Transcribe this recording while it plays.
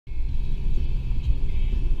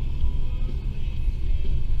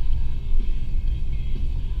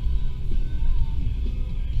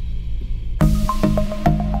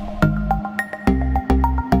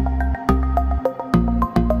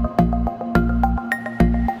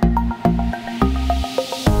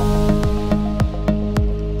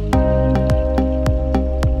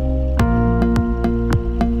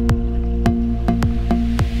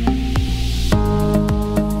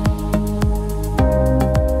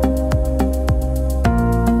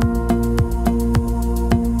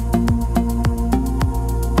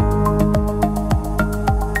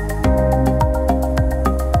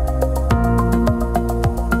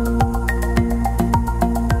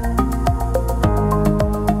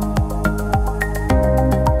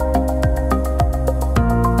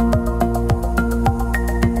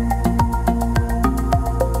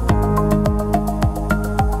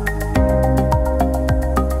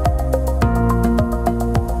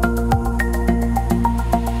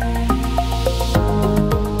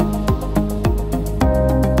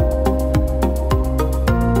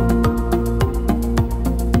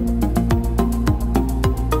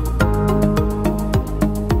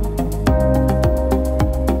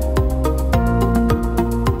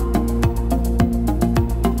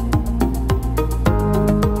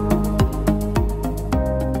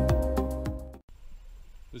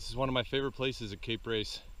favorite places at Cape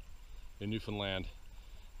Race in Newfoundland.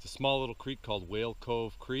 It's a small little creek called Whale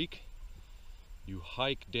Cove Creek. You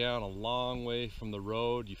hike down a long way from the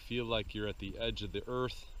road. You feel like you're at the edge of the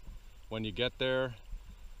earth when you get there.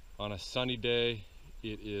 On a sunny day,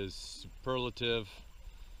 it is superlative.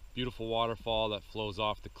 Beautiful waterfall that flows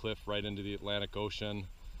off the cliff right into the Atlantic Ocean,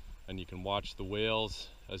 and you can watch the whales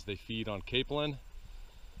as they feed on capelin.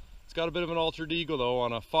 It's got a bit of an altered ego though.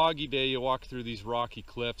 On a foggy day you walk through these rocky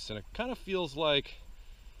cliffs and it kind of feels like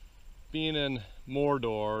being in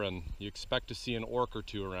Mordor and you expect to see an orc or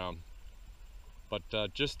two around.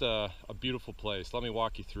 But just a beautiful place. Let me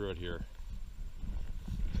walk you through it here.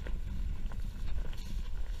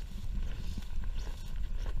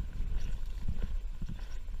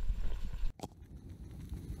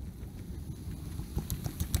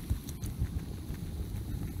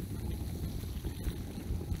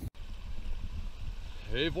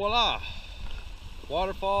 Et voila!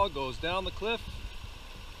 Waterfall goes down the cliff,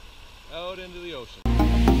 out into the ocean.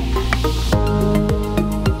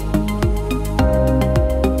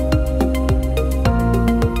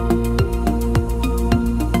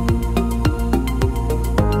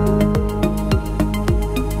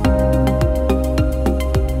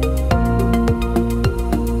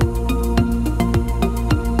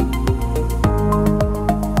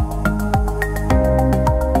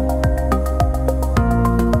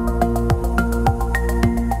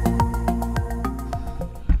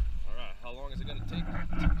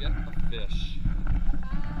 Get a fish.